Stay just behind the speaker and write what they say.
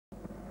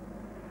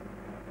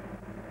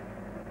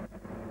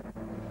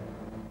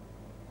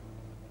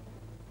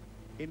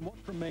In what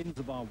remains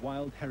of our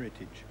wild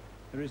heritage,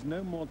 there is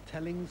no more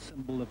telling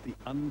symbol of the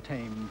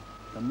untamed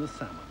than the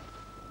salmon.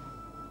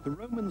 The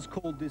Romans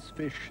called this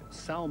fish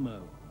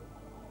salmo,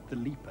 the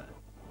leaper,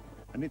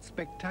 and its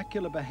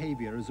spectacular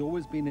behavior has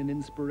always been an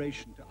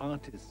inspiration to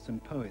artists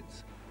and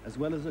poets, as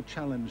well as a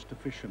challenge to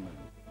fishermen.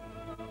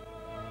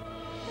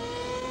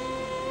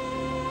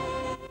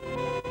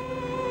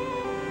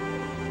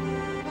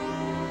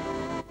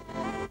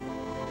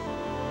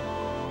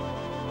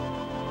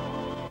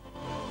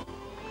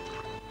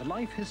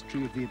 The life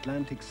history of the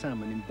Atlantic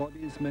salmon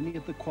embodies many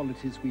of the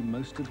qualities we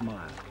most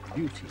admire: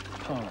 beauty,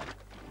 power,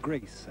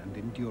 grace, and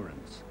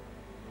endurance.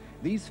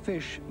 These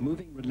fish,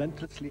 moving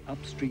relentlessly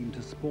upstream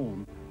to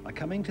spawn, are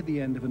coming to the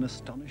end of an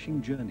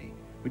astonishing journey,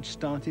 which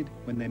started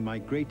when they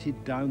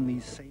migrated down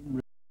these same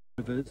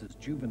rivers as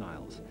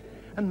juveniles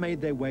and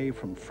made their way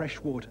from fresh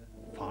water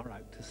far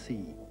out to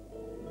sea.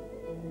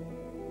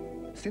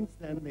 Since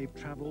then, they've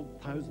traveled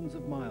thousands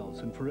of miles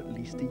and for at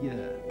least a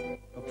year,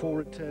 before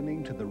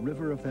returning to the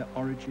river of their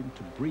origin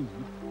to breed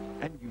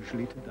and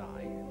usually to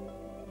die.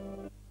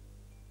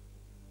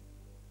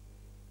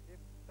 If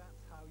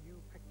that's how you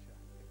picture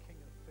the king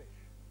of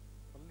fish,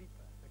 the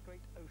leaper, the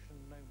great ocean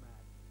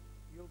nomad,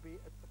 you'll be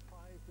as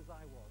surprised as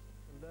I was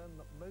to learn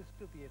that most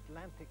of the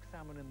Atlantic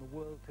salmon in the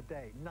world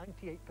today,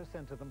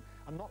 98% of them,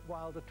 are not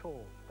wild at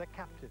all. They're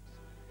captives,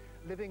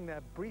 living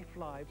their brief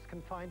lives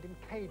confined in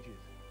cages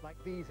like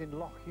these in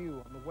Loch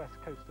Ewe on the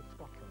west coast of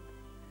Scotland.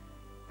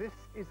 This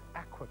is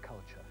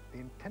aquaculture, the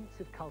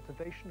intensive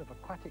cultivation of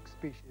aquatic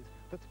species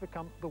that's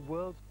become the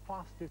world's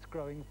fastest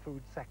growing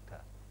food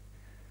sector.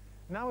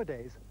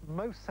 Nowadays,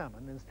 most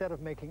salmon, instead of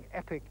making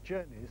epic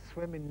journeys,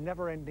 swim in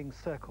never-ending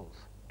circles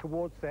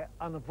towards their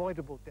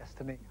unavoidable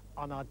destiny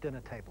on our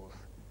dinner tables.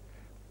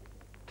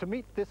 To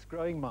meet this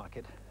growing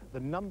market, the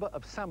number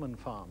of salmon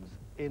farms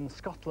in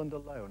Scotland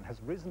alone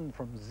has risen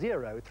from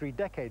 0 3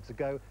 decades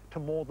ago to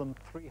more than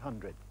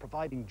 300,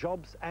 providing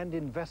jobs and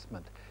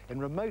investment in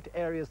remote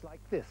areas like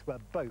this where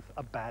both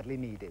are badly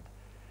needed.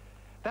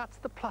 That's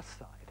the plus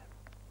side.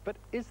 But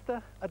is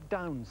there a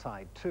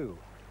downside too?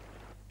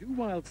 Do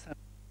wild salmon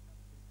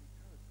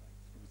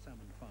parasites from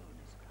salmon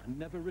farms and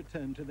never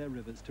return to their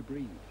rivers to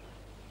breed?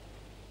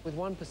 With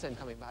 1%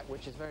 coming back,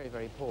 which is very,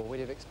 very poor, we'd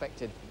have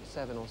expected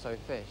 7 or so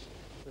fish.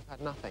 We've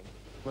had nothing.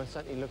 We're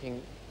certainly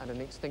looking at an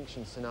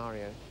extinction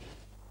scenario.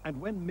 And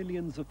when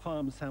millions of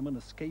farm salmon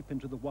escape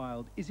into the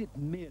wild, is it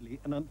merely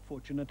an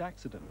unfortunate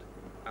accident?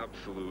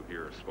 Absolute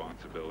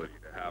irresponsibility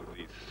to have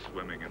these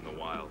swimming in the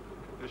wild.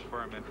 Fish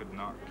farming could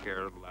not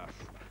care less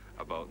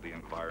about the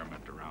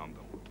environment around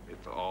them.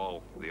 It's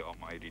all the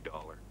almighty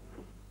dollar.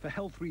 For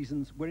health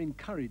reasons, we're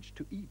encouraged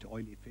to eat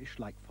oily fish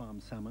like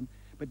farm salmon,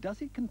 but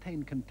does it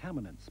contain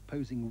contaminants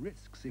posing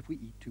risks if we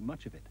eat too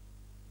much of it?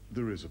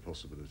 There is a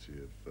possibility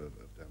of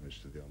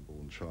damage to the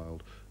unborn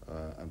child,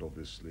 and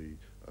obviously,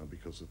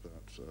 because of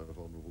that, a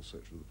vulnerable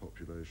section of the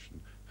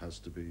population has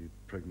to be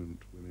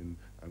pregnant women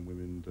and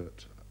women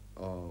that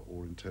are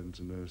or intend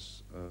to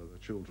nurse their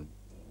children.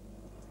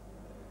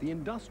 The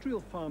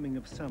industrial farming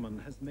of salmon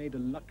has made a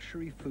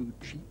luxury food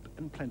cheap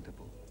and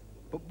plentiful.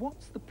 But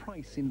what's the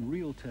price in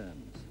real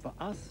terms for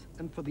us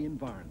and for the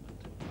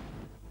environment?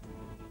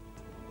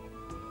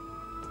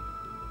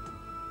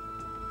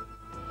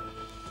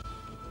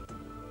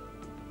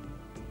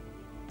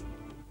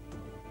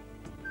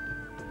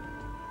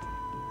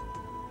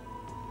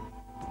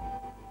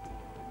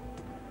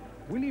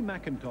 Willie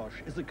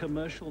McIntosh is a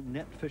commercial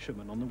net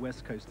fisherman on the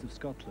west coast of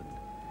Scotland.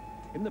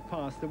 In the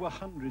past, there were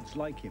hundreds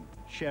like him,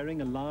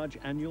 sharing a large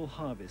annual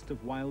harvest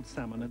of wild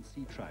salmon and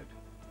sea trout.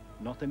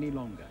 Not any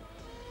longer.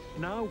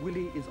 Now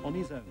Willie is on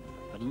his own,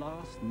 the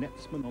last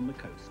netsman on the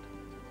coast.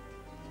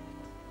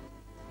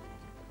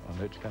 Our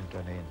nets come to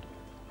an end.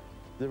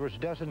 There was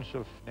dozens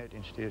of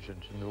netting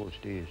stations in those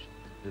days.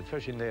 The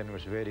fishing then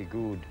was very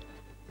good.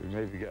 We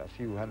maybe get a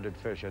few hundred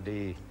fish a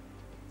day.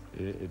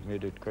 It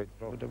made it quite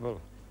profitable.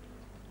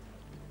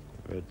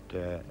 But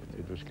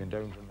it was gone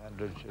down from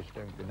hundreds just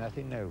down to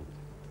nothing now.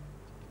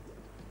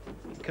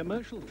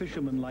 Commercial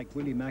fishermen like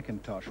Willie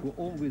McIntosh were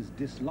always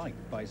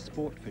disliked by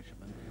sport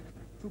fishermen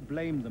who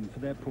blamed them for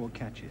their poor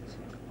catches.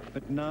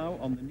 But now,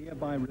 on the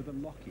nearby river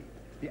Lochie,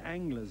 the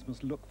anglers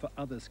must look for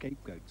other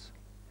scapegoats.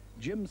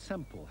 Jim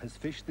Semple has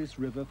fished this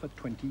river for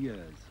 20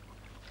 years.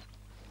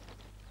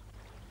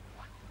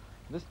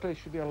 This place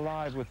should be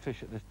alive with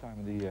fish at this time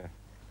of the year.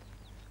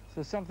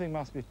 So something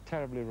must be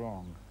terribly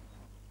wrong.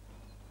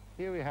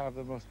 Here we have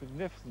the most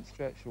magnificent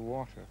stretch of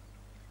water,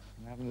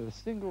 and having a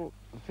single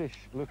fish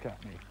look at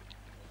me.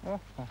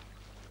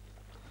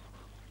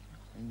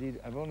 Indeed,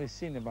 I've only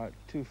seen about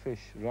 2 fish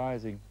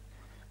rising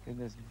in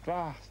this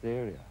vast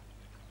area.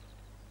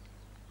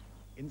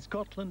 In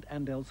Scotland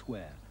and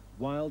elsewhere,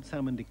 wild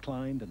salmon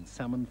declined and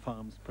salmon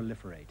farms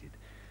proliferated.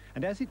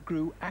 And as it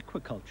grew,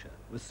 aquaculture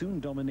was soon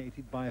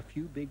dominated by a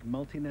few big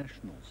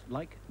multinationals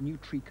like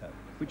Nutrico,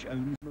 which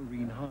owns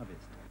Marine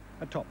Harvest,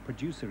 a top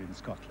producer in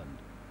Scotland.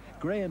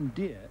 Graham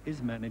Deere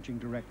is managing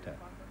director.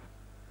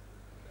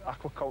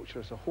 Aquaculture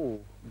as a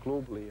whole,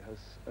 globally, has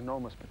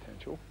enormous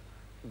potential.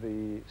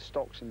 the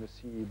stocks in the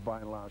sea, by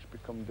and large,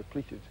 become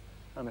depleted.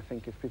 And I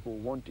think if people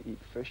want to eat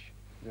fish,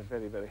 it's a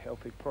very, very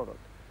healthy product.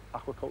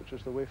 Aquaculture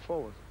is the way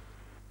forward.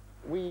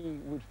 We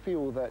would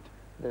feel that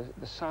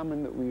the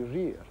salmon that we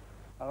rear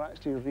are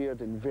actually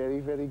reared in very,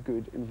 very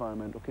good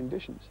environmental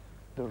conditions.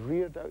 They're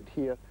reared out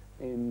here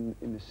in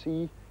the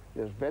sea.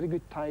 There's very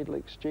good tidal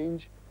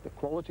exchange. The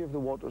quality of the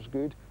water is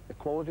good. The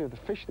quality of the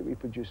fish that we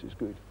produce is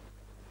good.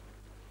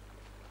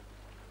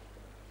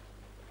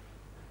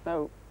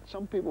 Now,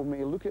 some people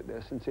may look at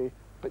this and say,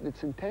 but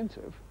it's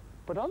intensive.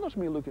 But others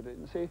may look at it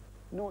and say,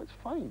 no, it's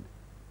fine.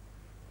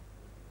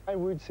 I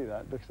would say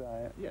that because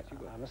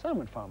I'm a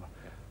salmon farmer.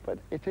 Yeah. But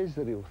it is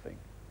the real thing.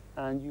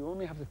 And you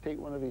only have to take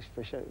one of these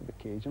fish out of the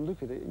cage and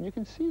look at it, and you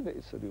can see that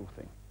it's the real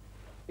thing.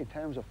 In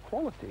terms of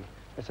quality,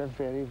 it's a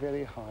very,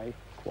 very high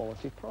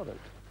quality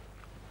product.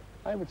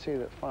 I would say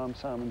that farm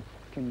salmon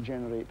can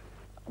generate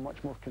a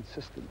much more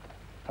consistent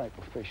type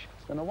of fish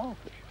than a wild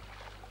fish.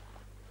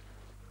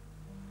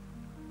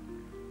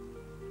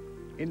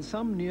 In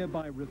some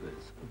nearby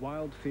rivers,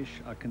 wild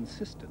fish are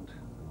consistent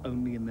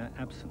only in their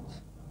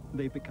absence.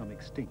 They become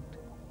extinct.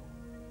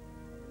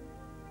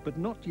 But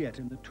not yet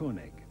in the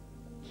Tourneg.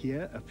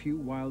 Here, a few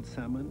wild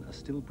salmon are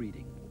still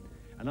breeding.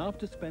 And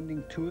after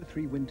spending 2 or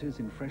 3 winters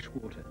in fresh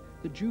water,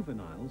 the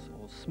juveniles,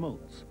 or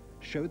smolts,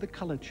 show the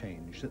color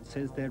change that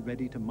says they're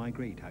ready to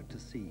migrate out to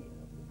sea.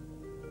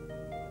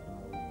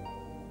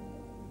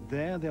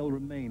 There they'll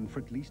remain for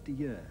at least a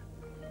year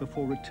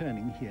before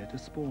returning here to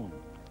spawn.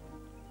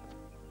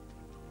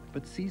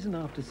 But season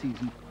after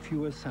season,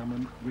 fewer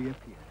salmon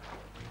reappear.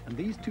 And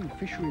these 2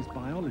 fisheries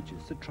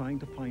biologists are trying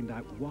to find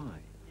out why.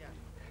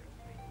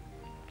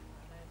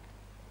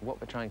 What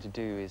we're trying to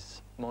do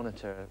is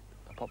monitor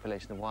a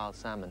population of wild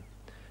salmon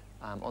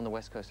on the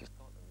west coast of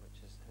Scotland,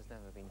 which has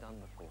never been done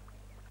before.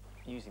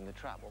 Using the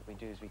trap, what we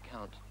do is we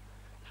count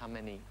how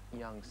many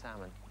young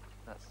salmon,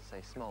 that's to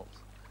say smolts,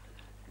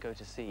 go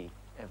to sea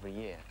every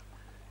year,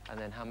 and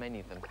then how many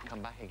of them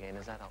come back again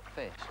as adult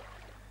fish.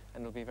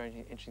 And it'll be very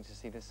interesting to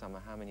see this summer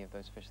how many of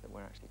those fish that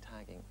we're actually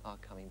tagging are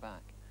coming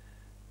back.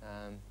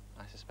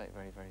 I suspect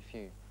very, very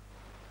few.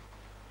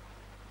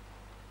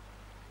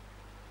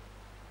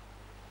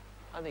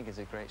 I think it's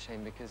a great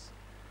shame because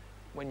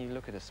when you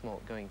look at a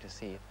smolt going to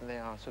sea, they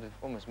are sort of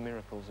almost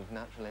miracles of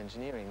natural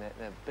engineering.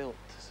 They're built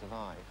to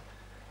survive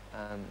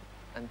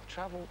and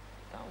travel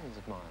thousands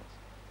of miles.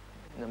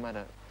 No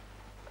matter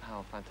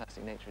how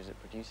fantastic nature is at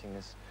producing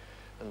this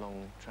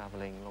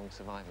long-traveling,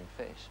 long-surviving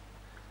fish,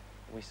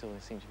 we still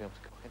seem to be able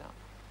to cook it up.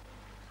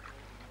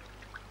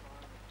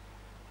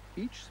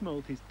 Each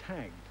smolt is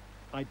tagged,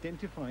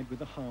 identified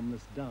with a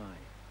harmless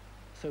dye,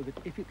 so that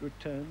if it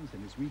returns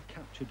and is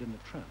recaptured in the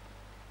trap,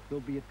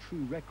 there'll be a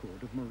true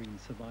record of marine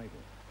survival.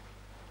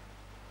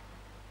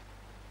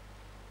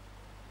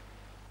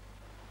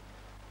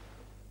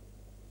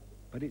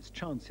 But its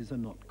chances are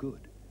not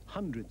good.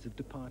 Hundreds of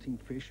departing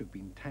fish have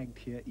been tagged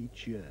here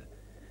each year,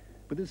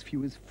 with as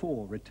few as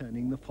 4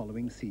 returning the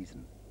following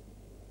season.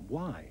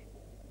 Why?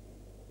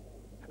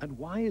 And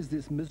why is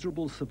this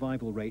miserable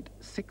survival rate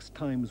 6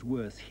 times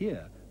worse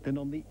here than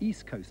on the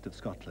east coast of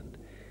Scotland?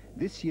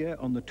 This year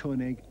on the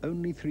Tourneg,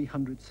 only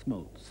 300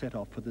 smolts set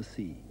off for the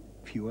sea,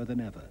 fewer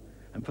than ever.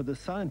 And for the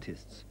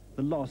scientists,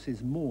 the loss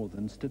is more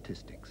than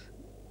statistics.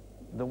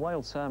 The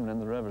wild salmon in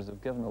the rivers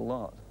have given a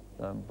lot,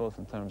 both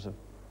in terms of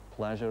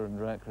pleasure and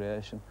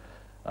recreation,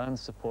 and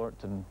support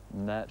to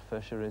net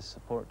fisheries,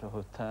 support to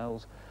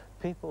hotels.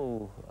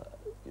 People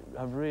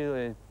have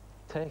really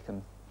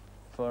taken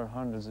for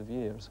hundreds of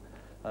years,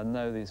 and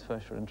now these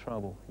fish are in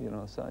trouble.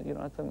 So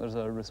I think there's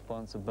a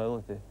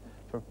responsibility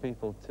for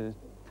people to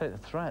take the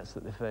threats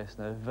that they face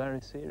now very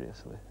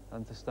seriously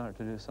and to start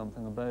to do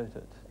something about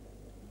it.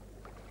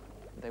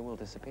 They will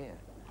disappear,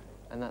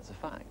 and that's a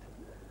fact.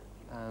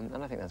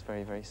 And I think that's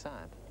very, very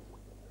sad.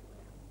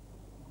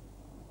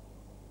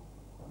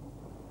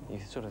 You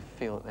sort of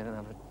feel that they don't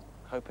have a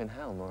hope in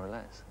hell, more or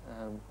less.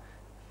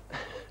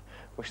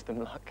 Wish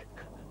them luck.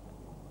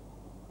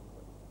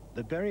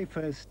 The very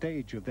first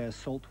stage of their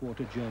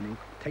saltwater journey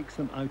takes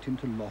them out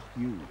into Loch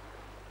Ewe.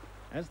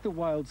 As the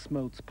wild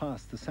smolts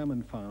pass the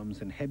salmon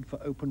farms and head for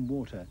open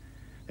water,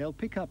 they'll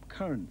pick up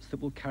currents that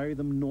will carry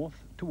them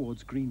north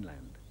towards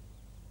Greenland.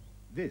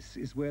 This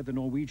is where the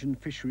Norwegian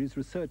Fisheries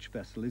Research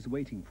Vessel is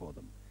waiting for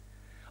them.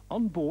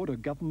 On board are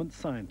government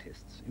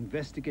scientists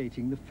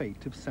investigating the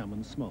fate of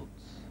salmon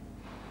smolts.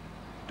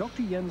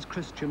 Dr. Jens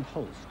Christian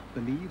Holst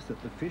believes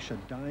that the fish are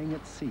dying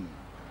at sea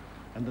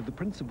and that the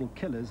principal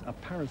killers are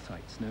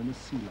parasites known as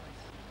sea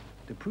lice.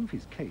 To prove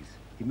his case,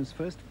 he must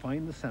first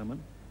find the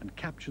salmon and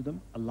capture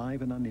them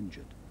alive and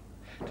uninjured.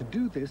 To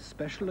do this,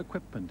 special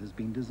equipment has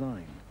been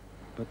designed,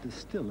 but there's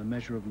still a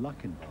measure of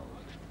luck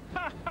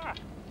involved.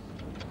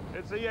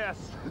 It's a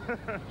yes.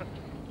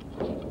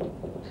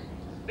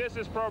 This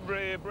is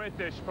probably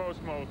British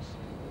post-smolts,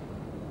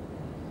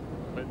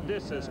 but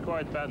this is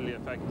quite badly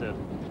affected.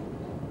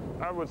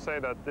 I would say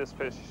that this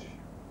fish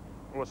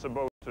was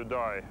about to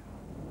die.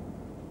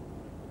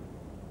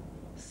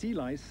 Sea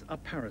lice are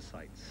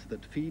parasites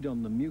that feed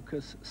on the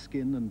mucus,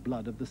 skin and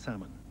blood of the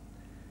salmon.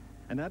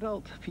 An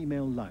adult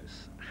female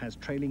louse has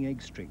trailing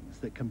egg strings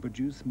that can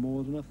produce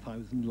more than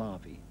 1,000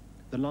 larvae.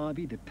 The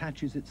larvae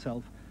detaches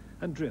itself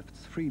and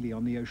drifts freely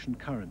on the ocean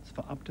currents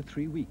for up to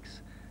 3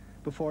 weeks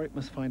before it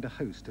must find a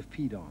host to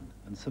feed on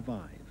and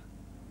survive.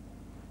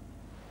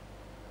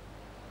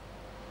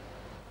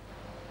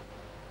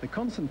 The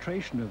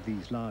concentration of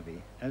these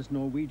larvae, as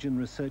Norwegian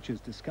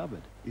researchers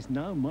discovered, is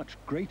now much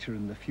greater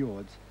in the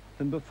fjords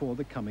than before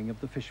the coming of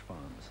the fish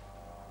farms.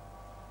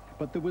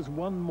 But there was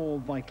one more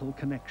vital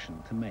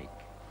connection to make.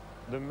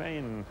 The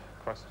main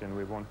question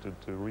we wanted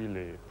to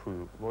really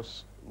prove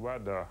was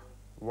whether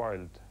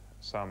wild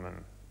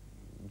salmon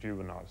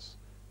juveniles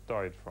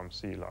died from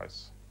sea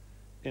lice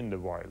in the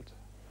wild.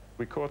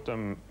 We caught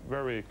them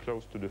very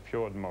close to the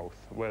fjord mouth,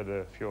 where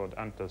the fjord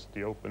enters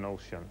the open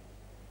ocean.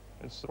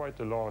 It's quite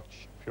a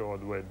large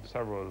fjord with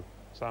several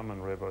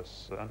salmon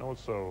rivers and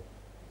also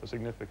a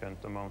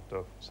significant amount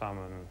of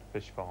salmon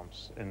fish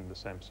farms in the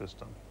same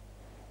system.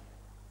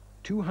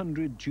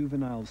 200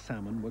 juvenile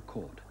salmon were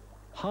caught.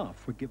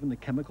 Half were given a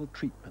chemical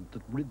treatment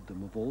that rid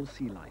them of all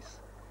sea lice.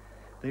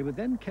 They were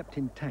then kept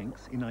in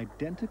tanks in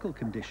identical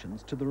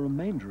conditions to the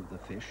remainder of the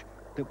fish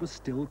that was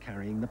still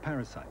carrying the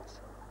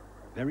parasites.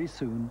 Very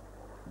soon,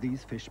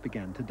 these fish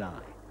began to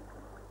die.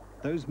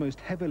 Those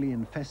most heavily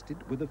infested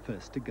were the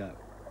first to go.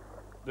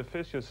 The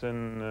fishes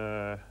in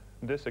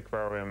this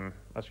aquarium,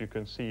 as you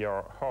can see,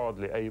 are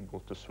hardly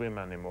able to swim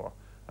anymore.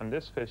 And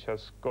this fish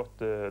has got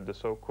the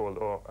so-called,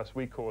 or as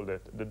we call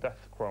it, the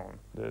death crown.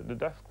 The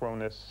death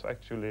crown is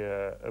actually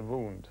a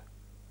wound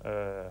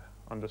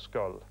on the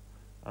skull.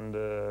 And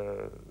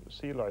the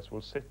sea lice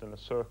will sit in a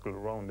circle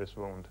around this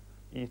wound,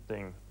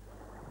 eating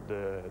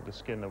the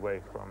skin away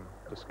from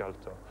the skull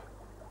top.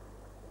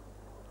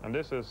 And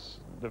this is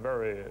the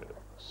very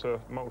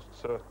most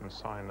certain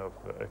sign of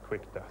a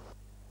quick death.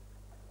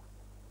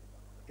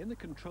 In the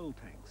control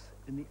tanks,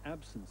 in the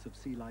absence of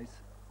sea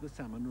lice, the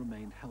salmon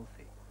remained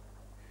healthy.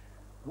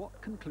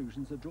 What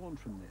conclusions are drawn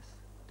from this?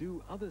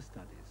 Do other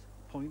studies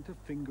point a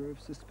finger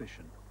of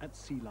suspicion at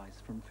sea lice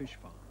from fish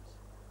farms?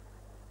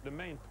 The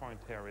main point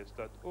here is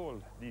that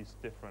all these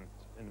different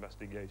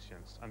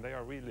investigations, and they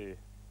are really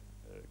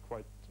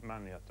quite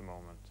many at the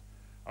moment,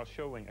 are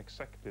showing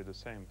exactly the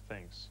same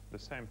things, the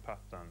same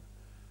pattern.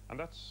 And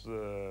that's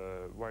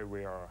why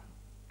we are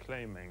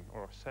claiming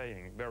or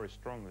saying very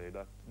strongly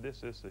that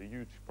this is a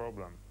huge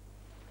problem.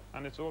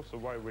 And it's also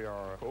why we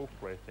are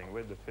cooperating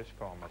with the fish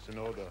farmers in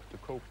order to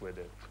cope with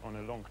it on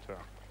a long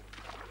term.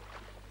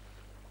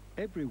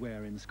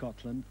 Everywhere in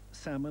Scotland,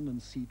 salmon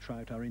and sea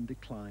trout are in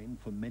decline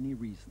for many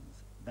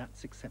reasons.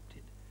 That's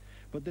accepted.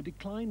 But the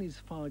decline is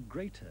far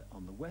greater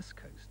on the west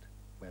coast,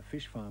 where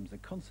fish farms are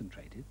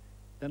concentrated,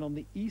 than on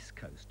the east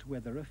coast, where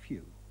there are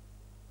few.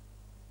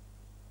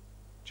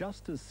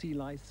 Just as sea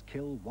lice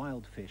kill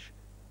wild fish,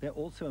 they're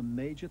also a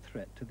major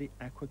threat to the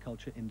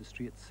aquaculture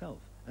industry itself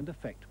and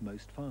affect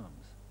most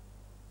farms.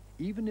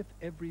 Even if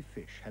every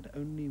fish had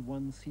only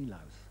one sea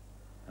louse,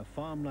 a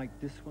farm like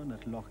this one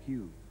at Loch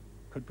Ewe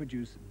could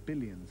produce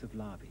billions of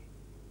larvae.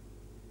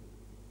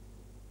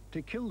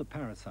 To kill the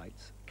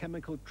parasites,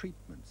 chemical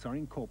treatments are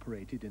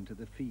incorporated into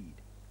the feed,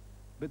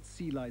 but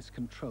sea lice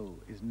control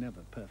is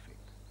never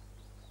perfect.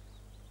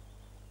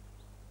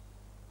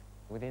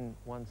 Within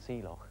one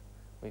sea loch,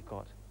 we've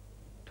got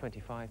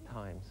 25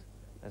 times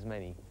as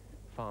many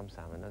farm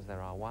salmon as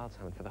there are wild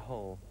salmon for the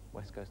whole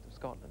west coast of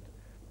Scotland.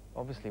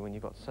 Obviously, when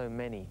you've got so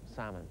many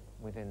salmon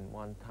within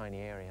one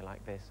tiny area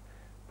like this,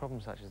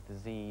 problems such as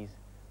disease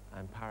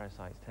and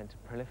parasites tend to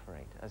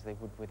proliferate, as they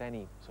would with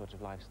any sort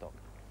of livestock.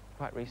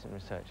 Quite recent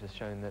research has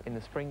shown that in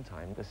the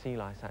springtime, the sea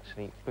lice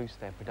actually boost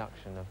their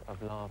production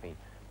of larvae,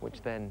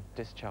 which then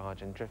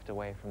discharge and drift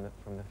away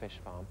from the fish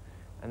farm.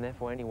 And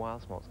therefore, any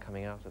wild smolts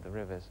coming out of the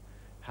rivers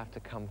have to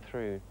come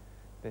through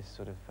this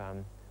sort of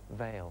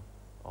veil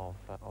of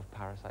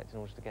parasites in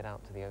order to get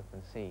out to the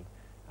open sea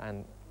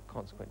and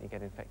consequently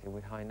get infected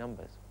with high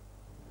numbers.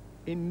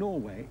 In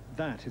Norway,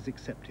 that is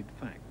accepted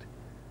fact,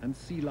 and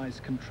sea lice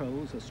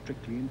controls are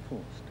strictly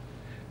enforced.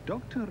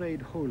 Dr.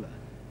 Reid Hola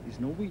is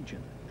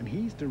Norwegian, and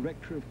he's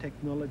Director of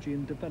Technology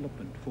and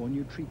Development for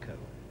Nutrico,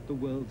 the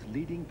world's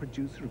leading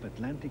producer of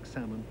Atlantic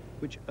salmon,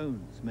 which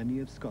owns many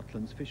of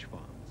Scotland's fish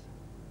farms.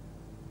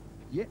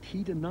 Yet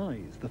he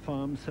denies the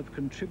farms have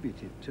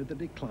contributed to the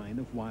decline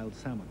of wild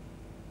salmon.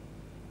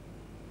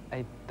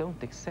 I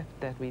don't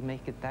accept that we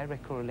make a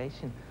direct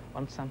correlation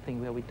on something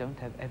where we don't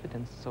have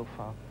evidence so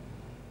far.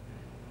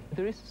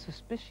 There is a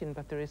suspicion,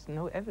 but there is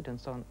no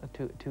evidence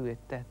to it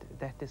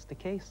that is the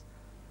case.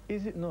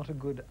 Is it not a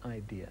good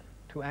idea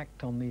to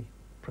act on the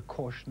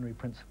precautionary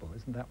principle?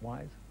 Isn't that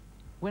wise?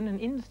 When an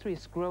industry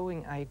is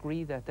growing, I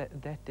agree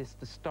that is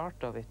the start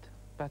of it.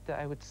 But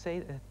I would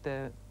say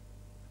that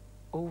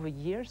over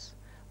years,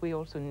 we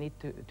also need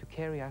to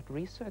carry out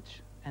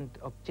research and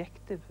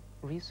objective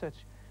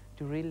research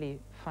to really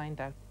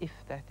find out if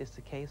that is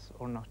the case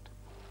or not.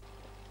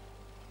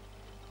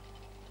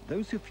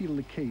 Those who feel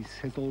the case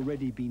has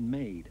already been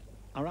made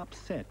are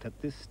upset at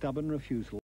this stubborn refusal